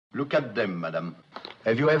Look at them, madam.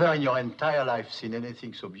 Have you ever in your entire life seen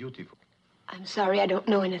anything so beautiful? I'm sorry, I don't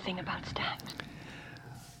know anything about stamps.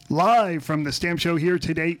 Live from the Stamp Show Here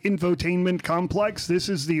Today Infotainment Complex, this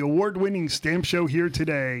is the award-winning Stamp Show Here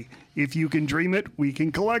Today. If you can dream it, we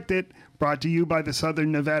can collect it. Brought to you by the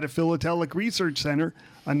Southern Nevada Philatelic Research Center,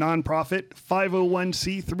 a nonprofit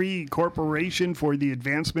 501c3 corporation for the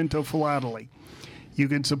advancement of philately. You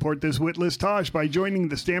can support this witless tosh by joining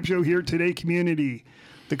the Stamp Show Here Today community.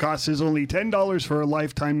 The cost is only $10 for a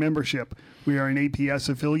lifetime membership. We are an APS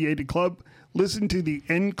affiliated club. Listen to the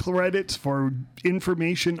end credits for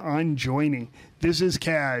information on joining. This is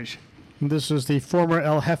Cash. This is the former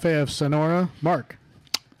El Jefe of Sonora, Mark.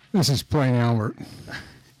 This is Plain Albert.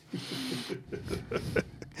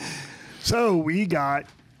 So we got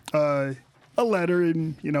a letter,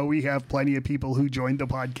 and, we have plenty of people who joined the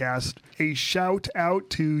podcast. A shout out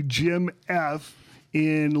to Jim F.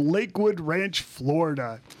 in Lakewood Ranch,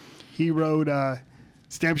 Florida. He wrote,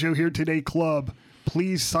 Stamp Show Here Today Club.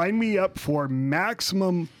 Please sign me up for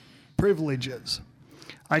maximum privileges.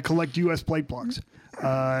 I collect U.S. plate blocks.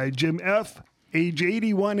 Jim F., age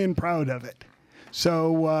 81 and proud of it.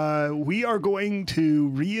 So we are going to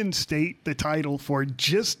reinstate the title for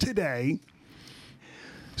just today.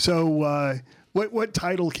 So what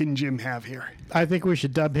title can Jim have here? I think we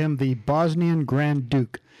should dub him the Bosnian Grand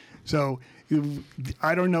Duke. So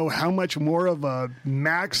I don't know how much more of a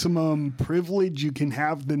maximum privilege you can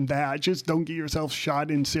have than that. Just don't get yourself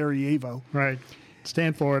shot in Sarajevo. Right. Stay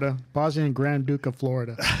in Florida. Bosnian Grand Duke of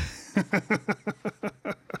Florida.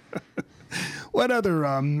 What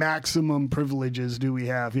other maximum privileges do we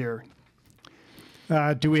have here?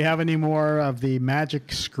 Do we have any more of the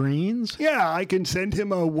magic screens? Yeah, I can send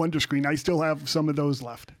him a Wonder Screen. I still have some of those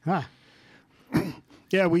left. Huh.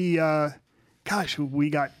 Yeah, we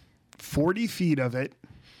got 40 feet of it,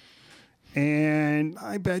 and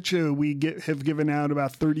I bet you we have given out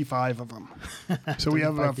about 35 of them. So we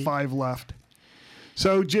have about 5 left.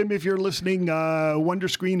 So, Jim, if you're listening, Wonder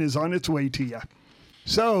Screen is on its way to you.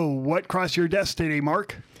 So, what crossed your desk today,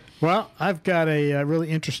 Mark? Well, I've got a really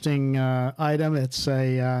interesting item. It's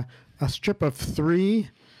a strip of 3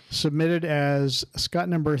 submitted as Scott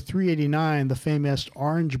number 389, the famous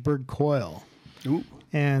Orangeburg Coil. Ooh.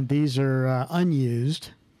 And these are unused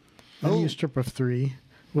strip of 3,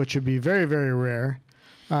 which would be very, very rare.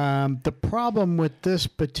 The problem with this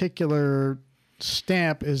particular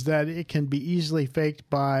stamp is that it can be easily faked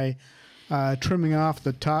by trimming off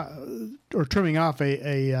the top or trimming off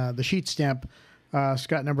the sheet stamp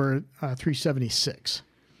Scott number 376.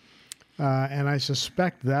 And I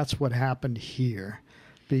suspect that's what happened here,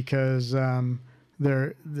 because the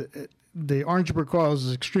Orangeburg Coil is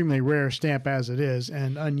an extremely rare stamp as it is,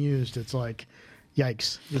 and unused, it's like,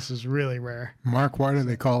 yikes, this is really rare. Mark, why do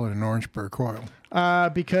they call it an Orangeburg Coil?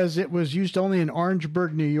 Because it was used only in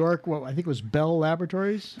Orangeburg, New York. Well, I think it was Bell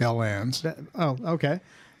Laboratories. Bell Lands. Oh, okay.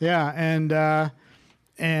 Yeah,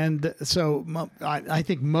 and so I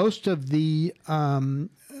think most of the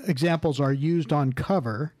examples are used on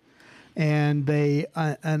cover, and they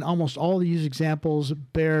and almost all the used examples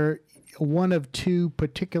bear one of 2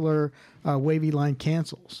 particular wavy line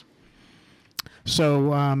cancels.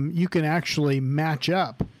 So you can actually match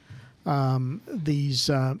up these,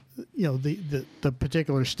 the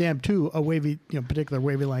particular stamp to a wavy, particular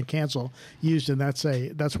wavy line cancel used, and that's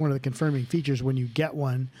one of the confirming features when you get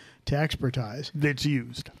one to expertise That's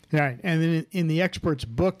used. Right, and then in the expert's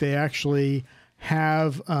book, they actually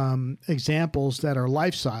have examples that are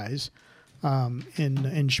life size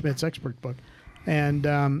in Schmidt's expert book, and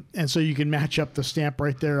so you can match up the stamp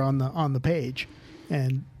right there on the page.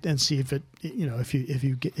 And see if it,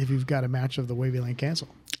 if you've got a match of the wavy line cancel.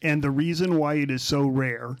 And the reason why it is so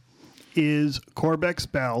rare is Corbeck's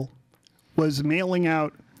Bell was mailing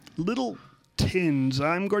out little tins.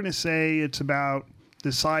 I'm going to say it's about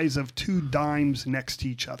the size of 2 dimes next to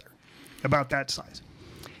each other, about that size.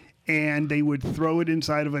 And they would throw it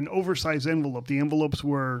inside of an oversized envelope. The envelopes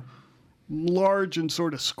were large and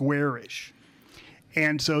sort of squarish.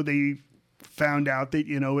 And so they found out that,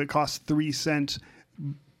 it cost 3 cents.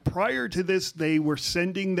 Prior to this, they were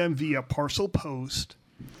sending them via parcel post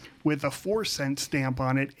with a 4-cent stamp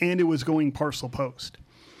on it, and it was going parcel post.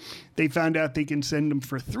 They found out they can send them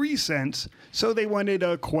for 3 cents, so they wanted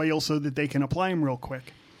a coil so that they can apply them real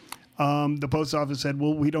quick. The post office said,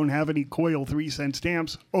 well, we don't have any coil 3-cent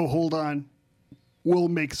stamps. Oh, hold on. We'll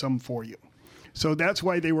make some for you. So that's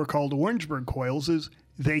why they were called Orangeburg coils, is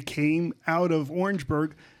they came out of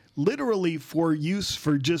Orangeburg literally for use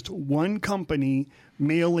for just one company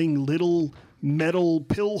mailing little metal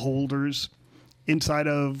pill holders inside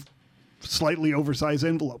of slightly oversized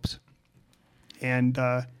envelopes. And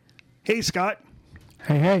Hey, Scott.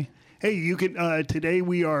 Hey. Hey, you can. Today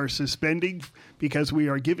we are suspending because we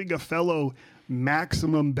are giving a fellow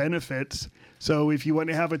maximum benefits. So if you want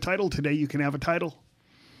to have a title today, you can have a title.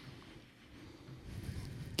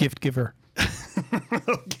 Gift giver.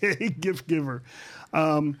 Okay, gift giver.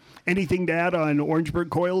 Anything to add on Orangeburg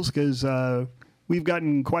coils? Because we've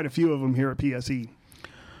gotten quite a few of them here at PSE.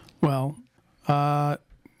 Well,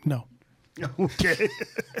 no. Okay.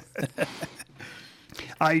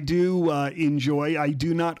 I do enjoy. I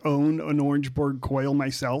do not own an Orangeburg coil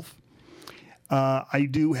myself. I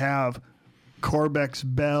do have Corbex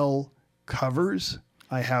Bell covers.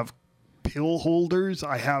 I have pill holders.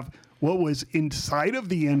 I have what was inside of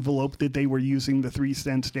the envelope that they were using the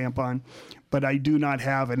 3-cent stamp on, but I do not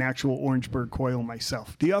have an actual Orangeburg coil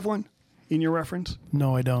myself. Do you have one in your reference?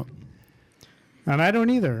 No, I don't. And I don't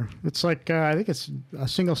either. It's like, I think it's a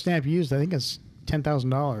single stamp used. I think it's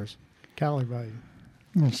 $10,000 calorie value.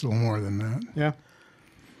 It's a little more than that. Yeah.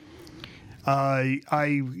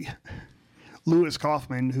 Louis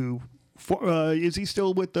Kaufman, who is he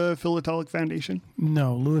still with the Philatelic Foundation?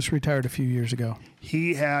 No, Lewis retired a few years ago.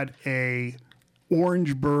 He had a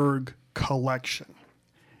Orangeburg collection,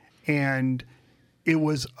 and it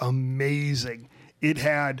was amazing. It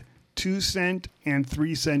had 2-cent and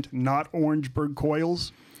 3-cent not Orangeburg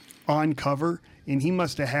coils on cover, and he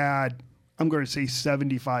must have had, I'm going to say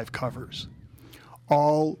 75 covers,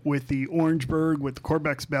 all with the Orangeburg, with the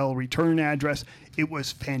Corbex Bell return address. It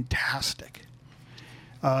was fantastic.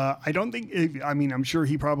 I don't think, I'm sure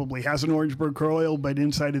he probably has an Orangeburg coil, but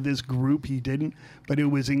inside of this group he didn't. But it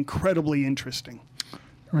was incredibly interesting.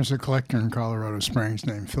 There was a collector in Colorado Springs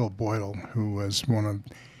named Phil Boyle who was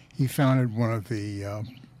he founded one of the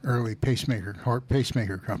early heart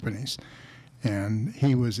pacemaker companies. And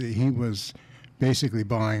he was basically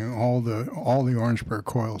buying all the Orangeburg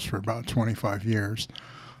coils for about 25 years.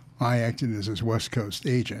 I acted as his West Coast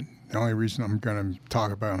agent. The only reason I'm going to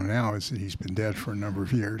talk about him now is that he's been dead for a number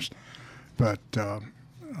of years. But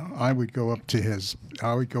I would go up to his.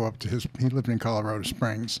 He lived in Colorado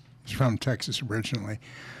Springs. He's from Texas originally,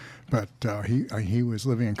 but he was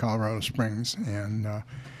living in Colorado Springs, and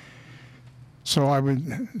so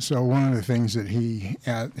one of the things that he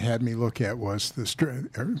had me look at was the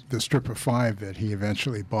strip of 5 that he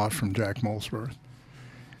eventually bought from Jack Molesworth,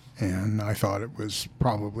 and I thought it was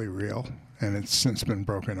probably real. And it's since been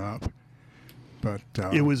broken up, but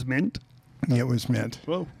it was mint. It was mint.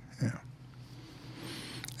 Whoa! Yeah.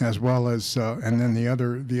 As well as, and then the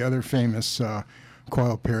other famous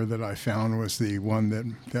coil pair that I found was the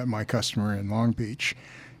one that my customer in Long Beach,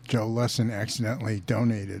 Joe Lesson, accidentally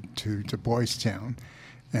donated to Boys Town,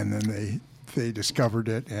 and then they discovered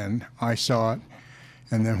it, and I saw it,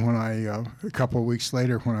 and then when a couple of weeks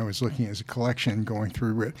later, when I was looking at his collection, going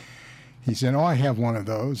through it. He said, "Oh, I have one of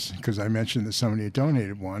those," because I mentioned that somebody had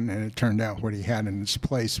donated one, and it turned out what he had in his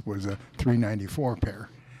place was a 394 pair.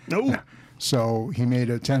 No. So he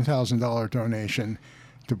made a $10,000 donation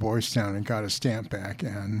to Boys Town and got a stamp back,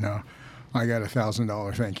 and I got a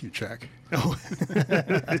 $1,000 thank you check. Oh.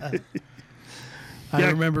 I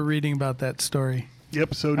remember reading about that story.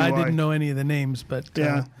 Yep, so do I. I didn't know any of the names, but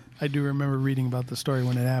Yeah. I do remember reading about the story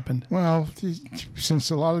when it happened. Well,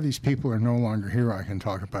 since a lot of these people are no longer here, I can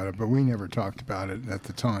talk about it, but we never talked about it at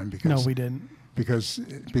the time because No, we didn't. Because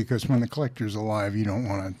when the collector's alive, you don't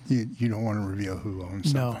want to reveal who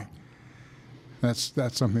owns something. No. That's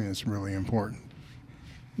something that's really important.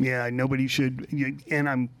 Yeah, nobody should. And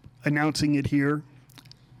I'm announcing it here.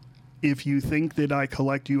 If you think that I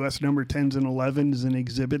collect U.S. number 10s and 11s and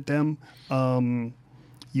exhibit them,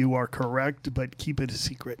 you are correct, but keep it a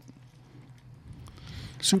secret.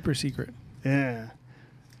 Super secret. Yeah.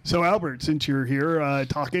 So, Albert, since you're here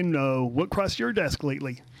talking, what crossed your desk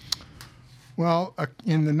lately? Well,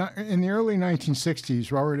 in the early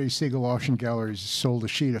 1960s, Robert A. Siegel Auction Galleries sold a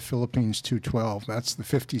sheet of Philippines 212. That's the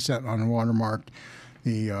 50-cent unwatermarked.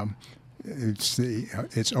 It's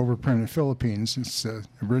overprinted Philippines. It's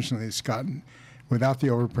originally it's got, without the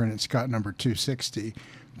overprint, it's got number 260,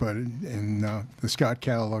 but in the Scott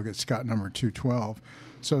catalog, it's got number 212.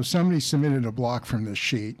 So somebody submitted a block from this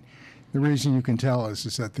sheet. The reason you can tell is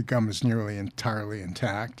that the gum is nearly entirely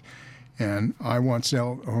intact. And I once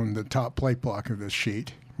owned the top plate block of this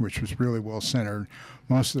sheet, which was really well centered.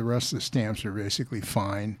 Most of the rest of the stamps are basically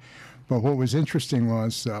fine. But what was interesting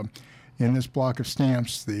was in this block of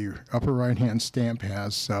stamps, the upper right-hand stamp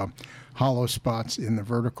has hollow spots in the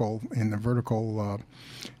vertical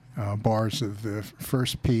bars of the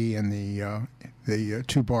first P and the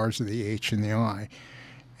 2 bars of the H and the I.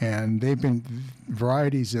 And they've been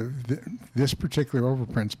varieties of this particular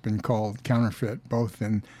overprint's been called counterfeit, both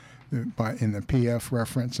in in the PF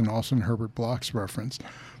reference and also in Herbert Bloch's reference.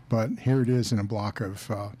 But here it is in a block of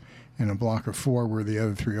 4 where the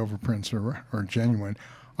other 3 overprints are genuine.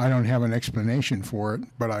 I don't have an explanation for it,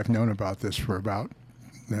 but I've known about this for about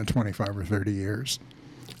 25 or 30 years.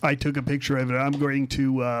 I took a picture of it. I'm going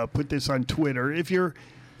to put this on Twitter. If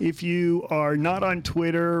you are not on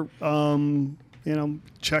Twitter,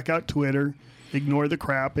 check out Twitter. Ignore the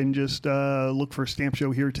crap and just look for Stamp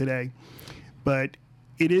Show Here Today. But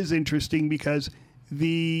it is interesting because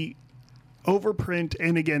the overprint,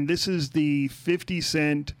 and again, this is the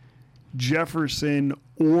 50-cent Jefferson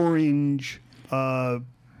orange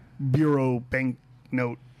bureau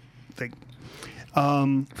banknote thing.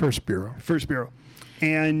 First bureau.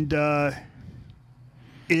 And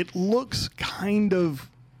it looks kind of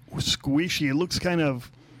squishy. It looks kind of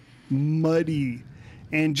muddy.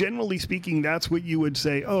 And generally speaking, that's what you would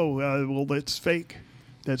say, well, that's fake.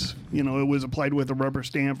 That's, it was applied with a rubber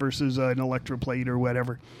stamp versus an electroplate or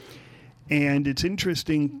whatever. And it's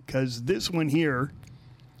interesting because this one here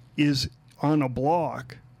is on a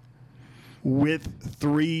block with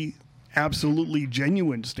 3 absolutely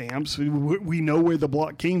genuine stamps. We know where the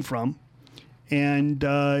block came from. And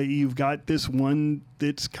you've got this one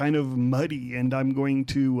that's kind of muddy, and I'm going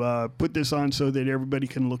to put this on so that everybody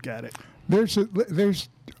can look at it. There's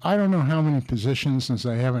I don't know how many positions, since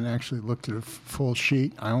I haven't actually looked at a full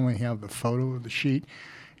sheet. I only have the photo of the sheet,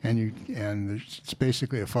 and it's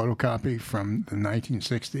basically a photocopy from the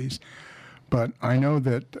 1960s. But I know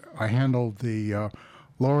that I handled the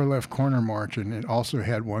lower left corner margin. It also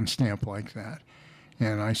had one stamp like that.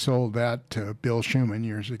 And I sold that to Bill Schumann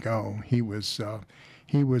years ago. He was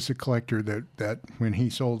a collector that when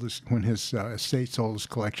his estate sold his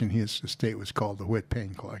collection, his estate was called the Whit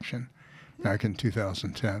Payne Collection back in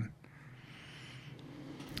 2010.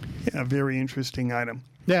 Yeah, very interesting item.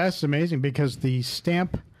 Yeah, that's amazing because the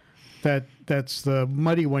stamp that's the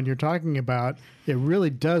muddy one you're talking about, it really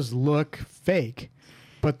does look fake,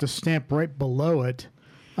 but the stamp right below it,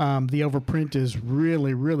 the overprint is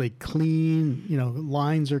really, really clean.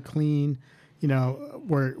 Lines are clean.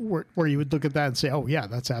 Where you would look at that and say, "Oh yeah,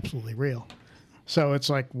 that's absolutely real." So it's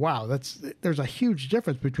like, wow, there's a huge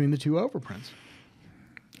difference between the 2 overprints,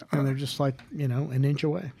 and they're just like an inch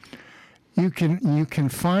away. You can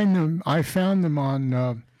find them. I found them on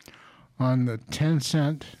the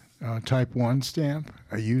 10-cent Type 1 stamp,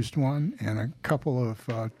 a used one, and a couple of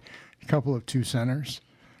 2-centers.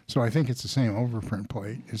 So I think it's the same overprint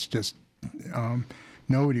plate. It's just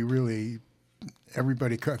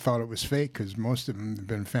everybody thought it was fake because most of them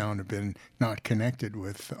have been not connected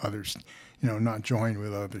with others, not joined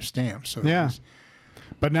with other stamps. So yeah.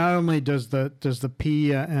 But not only does the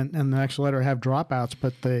P and the next letter have dropouts,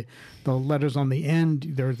 but the letters on the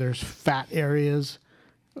end, there's fat areas.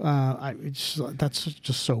 That's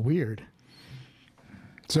just so weird.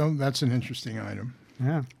 So that's an interesting item.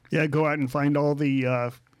 Yeah. Yeah, go out and find all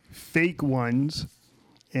the fake ones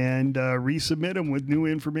and resubmit them with new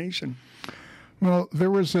information. Well,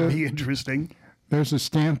 Be interesting. There's a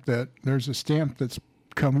stamp that's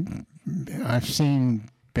come. I've seen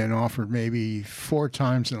been offered maybe 4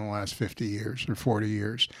 times in the last 50 years or 40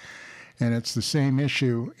 years, and it's the same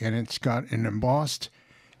issue, and it's got an embossed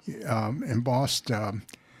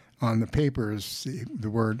on the paper is the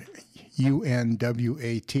word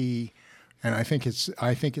UNWAT. And I think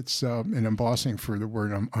it's an embossing for the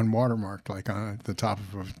word unwatermarked, like on the top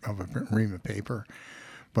of a ream of paper,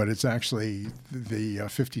 but it's actually the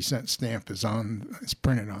 50-cent stamp is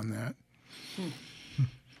printed on that.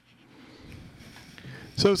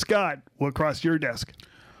 So Scott, what crossed your desk?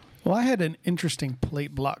 Well, I had an interesting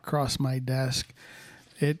plate block cross my desk.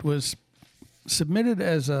 It was submitted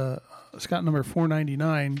as a Scott number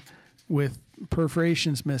 499 with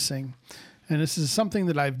perforations missing. And this is something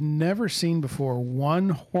that I've never seen before. One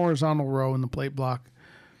horizontal row in the plate block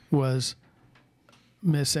was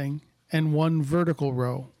missing, and one vertical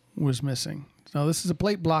row was missing. Now, this is a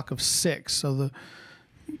plate block of 6,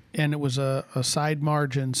 and it was a side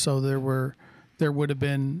margin, so there would have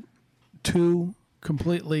been 2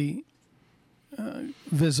 completely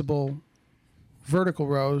visible vertical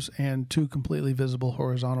rows and 2 completely visible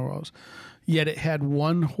horizontal rows. Yet it had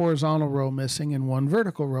 1 horizontal row missing and 1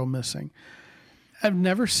 vertical row missing. I've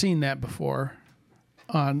never seen that before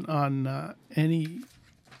on any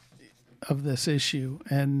of this issue,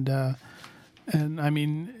 and I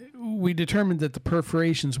mean, we determined that the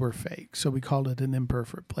perforations were fake, so we called it an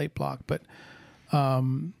imperfect plate block. But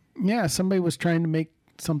somebody was trying to make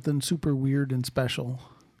something super weird and special.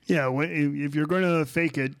 Yeah, if you're going to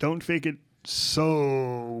fake it, don't fake it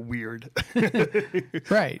so weird.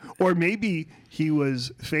 Right. Or maybe he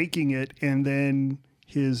was faking it and then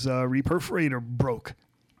his reperforator broke.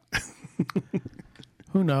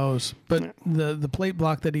 Who knows? But the plate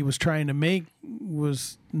block that he was trying to make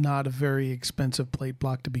was not a very expensive plate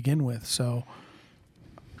block to begin with. So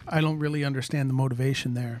I don't really understand the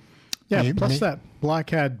motivation there. Yeah, plus that block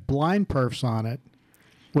had blind perfs on it,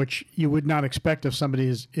 which you would not expect if somebody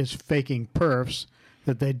is faking perfs,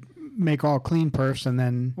 that they'd make all clean perfs and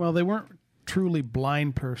then... Well, they weren't truly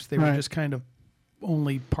blind perfs. They were just kind of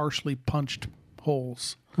only partially punched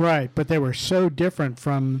holes. Right, but they were so different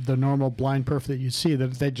from the normal blind perf that you see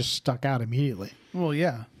that they just stuck out immediately. Well,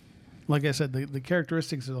 yeah. Like I said, the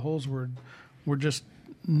characteristics of the holes were just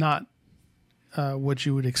not what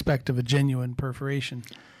you would expect of a genuine perforation.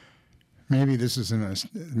 Maybe this was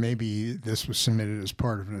submitted as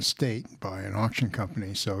part of an estate by an auction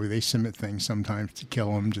company, so they submit things sometimes to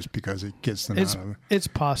kill them just because it gets them out of. It's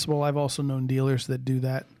possible. I've also known dealers that do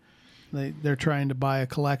that. They're trying to buy a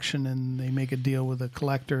collection and they make a deal with a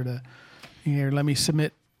collector to, here, let me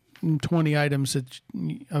submit 20 items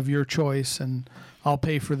of your choice and I'll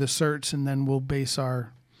pay for the certs, and then we'll base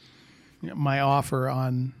my offer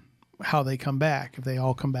on how they come back. If they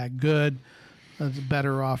all come back good, that's a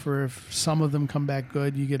better offer. If some of them come back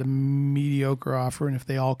good, you get a mediocre offer, and if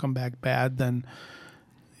they all come back bad, then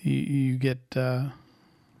you get they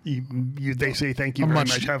say thank you very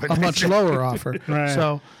much. Have a much lower offer. Right.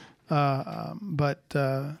 So. I've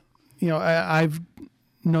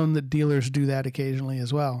known that dealers do that occasionally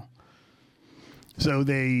as well. So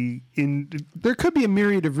there could be a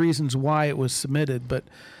myriad of reasons why it was submitted, but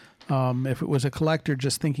if it was a collector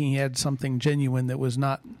just thinking he had something genuine that was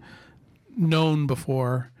not known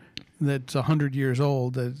before, that's 100 years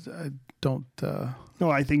old, I don't. No,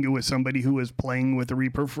 I think it was somebody who was playing with a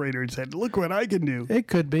reperforator and said, "Look what I can do." It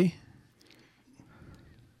could be.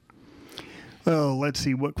 Well, let's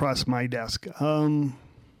see what crossed my desk. Let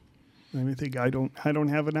me think. I don't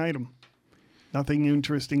have an item. Nothing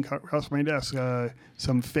interesting crossed my desk.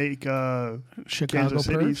 Some fake Chicago Kansas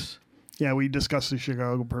Cities. perfs? Yeah, we discussed the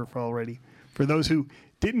Chicago perf already. For those who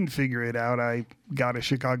didn't figure it out, I got a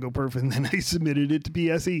Chicago perf and then I submitted it to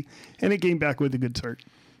PSE, and it came back with a good cert,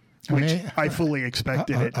 which I fully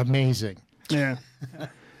expected it. Amazing. Yeah.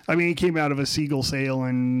 I mean, it came out of a Siegel sale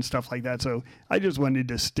and stuff like that, so I just wanted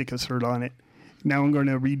to stick a cert on it. Now I'm going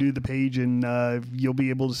to redo the page, and you'll be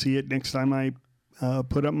able to see it next time I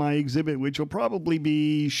put up my exhibit, which will probably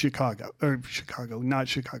be not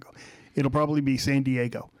Chicago. It'll probably be San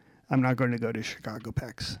Diego. I'm not going to go to Chicago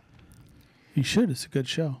PAX. You should. It's a good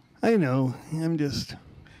show. I know. I'm just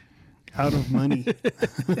out of money.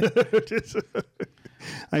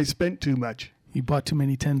 I spent too much. You bought too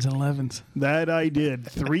many 10s and 11s. That I did.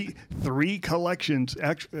 Three collections,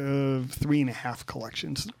 3.5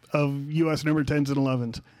 collections of U.S. number 10s and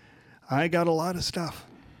 11s. I got a lot of stuff.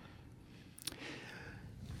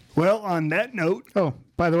 Well, on that note. Oh,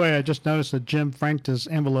 by the way, I just noticed that Jim franked his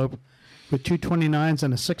envelope with 2 29s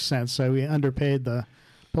and a 6 cents, so he underpaid the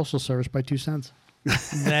Postal Service by 2 cents.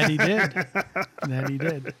 That he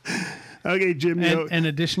did. Okay, Jim. And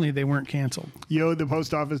additionally, they weren't canceled. You owe the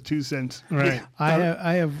post office 2 cents. Right.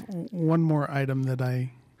 I have one more item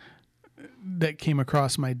that came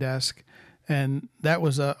across my desk, and that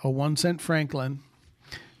was a 1 cent Franklin,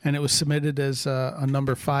 and it was submitted as a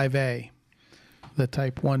number 5A, the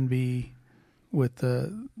Type 1B with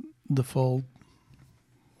the full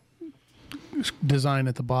design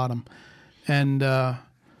at the bottom. And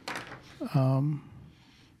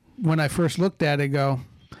when I first looked at it,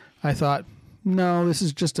 I thought, no, this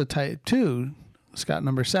is just a Type 2, Scott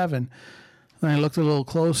number 7. And I looked a little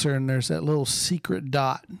closer, and there's that little secret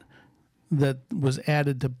dot that was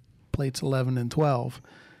added to plates 11 and 12.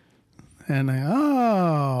 And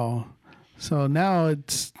so now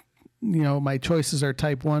it's, my choices are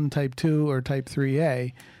Type 1, Type 2, or Type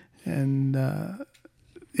 3A. And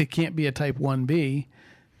it can't be a Type 1B.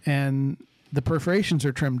 And the perforations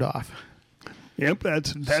are trimmed off. Yep,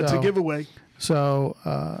 that's a giveaway. So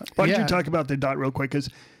why don't you talk about the dot real quick? Because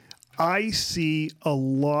I see a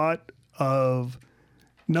lot of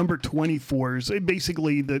number 24s,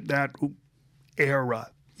 basically that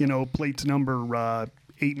era, plates number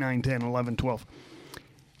 8, 9, 10, 11, 12.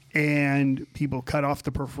 And people cut off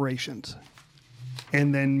the perforations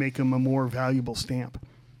and then make them a more valuable stamp.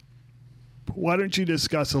 Why don't you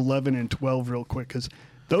discuss 11 and 12 real quick? Because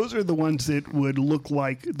those are the ones that would look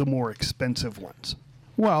like the more expensive ones.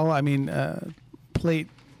 Well, I mean, plate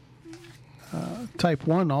Type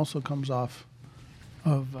 1 also comes off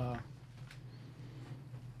of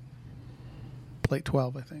plate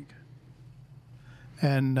 12, I think.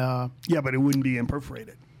 And yeah, but it wouldn't be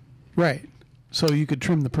imperforated. Right. So you could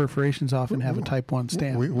trim the perforations off and have a Type 1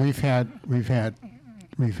 stamp. We've had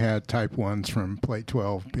we've had type 1s from plate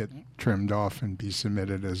 12 get trimmed off and be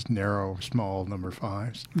submitted as narrow, small number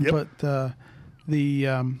 5s. Yep. But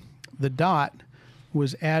the dot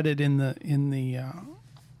was added in the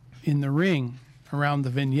ring around the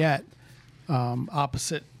vignette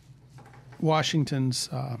opposite Washington's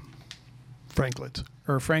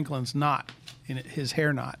Franklin's knot in it, his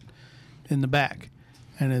hair knot in the back,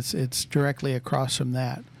 and it's directly across from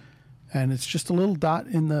that, and it's just a little dot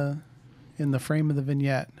in the frame of the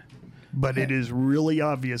vignette. But it is really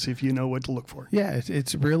obvious if you know what to look for. Yeah,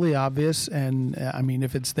 it's really obvious, and I mean,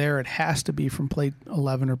 if it's there, it has to be from plate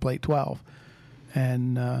 11 or plate 12,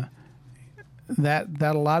 and that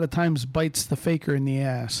a lot of times bites the faker in the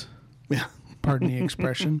ass. Yeah, pardon the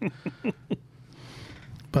expression.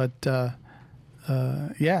 But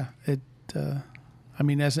yeah, I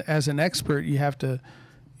mean, as an expert, you have to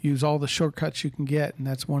use all the shortcuts you can get, and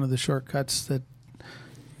that's one of the shortcuts that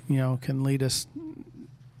can lead us.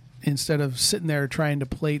 Instead of sitting there trying to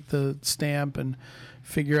plate the stamp and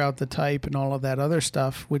figure out the type and all of that other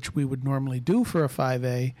stuff, which we would normally do for a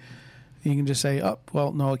 5A, you can just say, oh,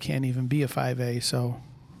 well, no, it can't even be a 5A, so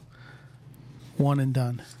one and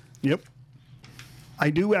done. Yep.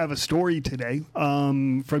 I do have a story today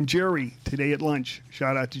from Jerry today at lunch.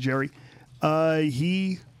 Shout out to Jerry.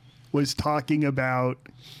 He was talking about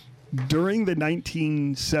during the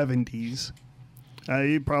 1970s,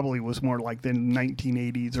 it probably was more like the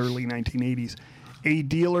 1980s, early 1980s. A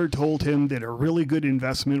dealer told him that a really good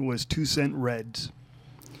investment was 2-cent Reds.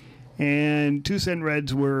 And 2-cent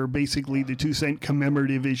Reds were basically the 2-cent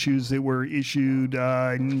commemorative issues that were issued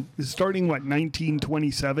starting,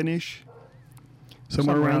 1927-ish?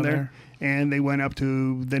 Somewhere around there. And they went up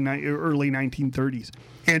to the early 1930s.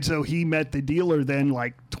 And so he met the dealer then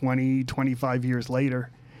 20, 25 years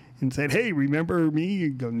later. And said, hey, remember me?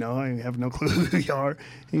 You go, no, I have no clue who you are.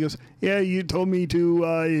 He goes, yeah, you told me to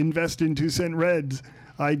invest in 2-cent Reds.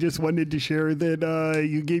 I just wanted to share that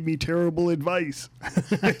you gave me terrible advice.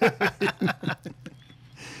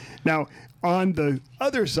 Now, on the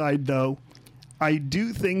other side, though, I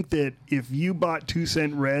do think that if you bought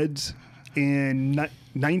 2-cent Reds in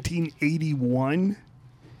 1981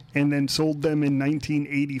 and then sold them in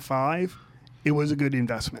 1985, it was a good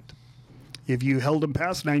investment. If you held them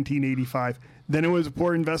past 1985, then it was a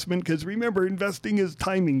poor investment because remember, investing is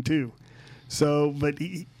timing too. So, but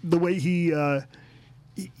the way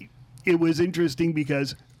it was interesting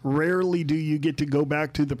because rarely do you get to go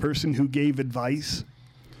back to the person who gave advice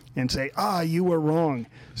and say, you were wrong.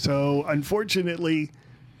 So unfortunately,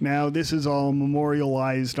 now this is all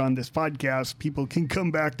memorialized on this podcast. People can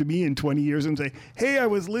come back to me in 20 years and say, hey, I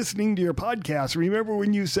was listening to your podcast. Remember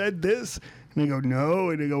when you said this? And I go, no.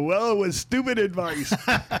 And I go, well, it was stupid advice.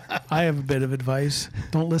 I have a bit of advice.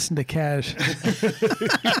 Don't listen to Cash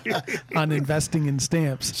on investing in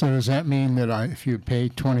stamps. So does that mean that if you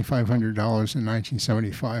paid $2,500 in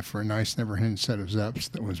 1975 for a nice never hinged set of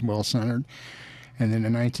Zeps that was well centered, and then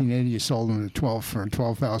in 1980 you sold them for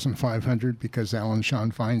 $12,500 because Alan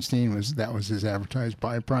Sean Feinstein was his advertised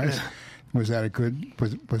buy price? Was that a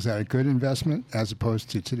good investment as opposed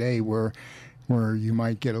to today where you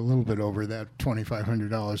might get a little bit over that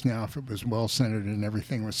 $2,500 now if it was well centered and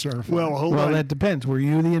everything was certified? Well, hold on. That depends. Were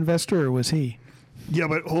you the investor or was he? Yeah,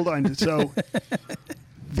 but hold on. So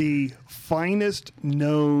the finest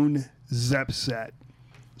known Zep set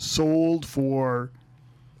sold for,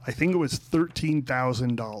 I think it was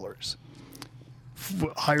 $13,000.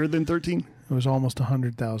 Higher than 13? It was almost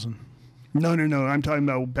 100,000. No. I'm talking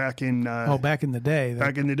about back in. Back in the day.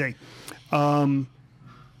 Back in the day.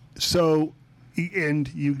 So. And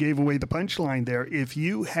you gave away the punchline there. If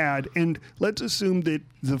you had, and let's assume that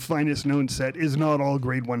the finest known set is not all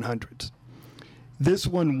grade 100s. This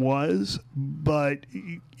one was, but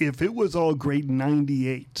if it was all grade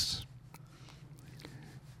 98s,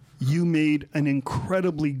 you made an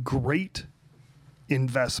incredibly great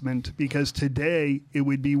investment because today it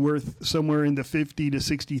would be worth somewhere in the $50,000 to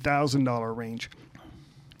 $60,000 range.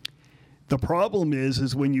 The problem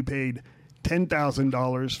is when you paid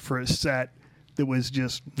 $10,000 for a set that was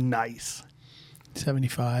just nice.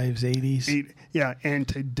 75s, 80s. Yeah, and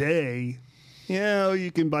today,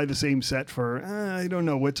 you can buy the same set for, I don't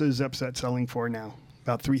know, what's a Zep set selling for now?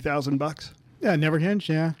 About $3,000? Yeah, never hinged,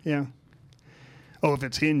 yeah. Yeah. Oh, if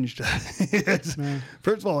it's hinged.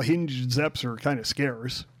 First of all, hinged Zeps are kind of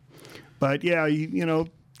scarce. But yeah,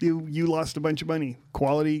 you lost a bunch of money.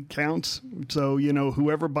 Quality counts. So,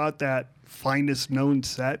 whoever bought that finest known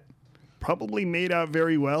set probably made out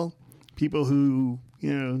very well. People who,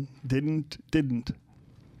 didn't.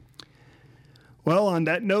 Well, on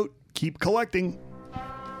that note, keep collecting.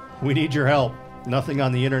 We need your help. Nothing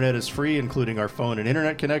on the internet is free, including our phone and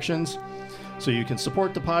internet connections, so you can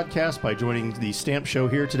support the podcast by joining the Stamp Show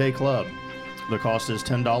Here Today Club. The cost is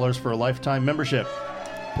 $10 for a lifetime membership.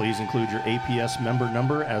 Please include your APS member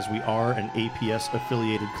number, as we are an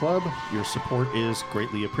APS-affiliated club. Your support is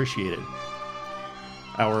greatly appreciated.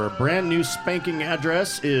 Our brand new spanking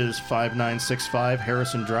address is 5965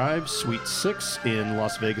 Harrison Drive, Suite 6 in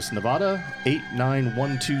Las Vegas, Nevada,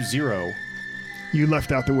 89120. You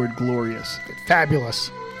left out the word glorious.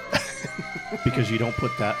 Fabulous. Because you don't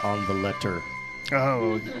put that on the letter.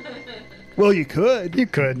 Oh. Well, you could. You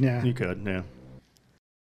could, yeah. You could, yeah.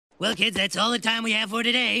 Well, kids, that's all the time we have for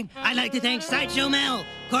today. I'd like to thank Sideshow Mel,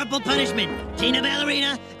 Corporal Punishment, Tina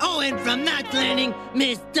Ballerina, and from Knots Landing,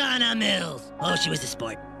 Miss Donna Mills. Oh, she was a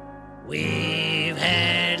sport. We've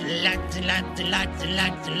had lots and lots and lots and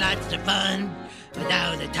lots and lots of fun, but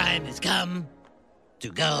now the time has come to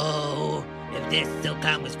go. If this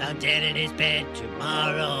silkcon was found dead in his bed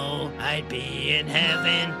tomorrow, I'd be in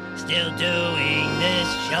heaven still doing this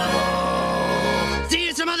show. See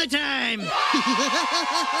you some other time!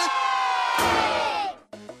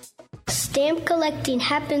 Stamp collecting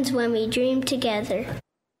happens when we dream together.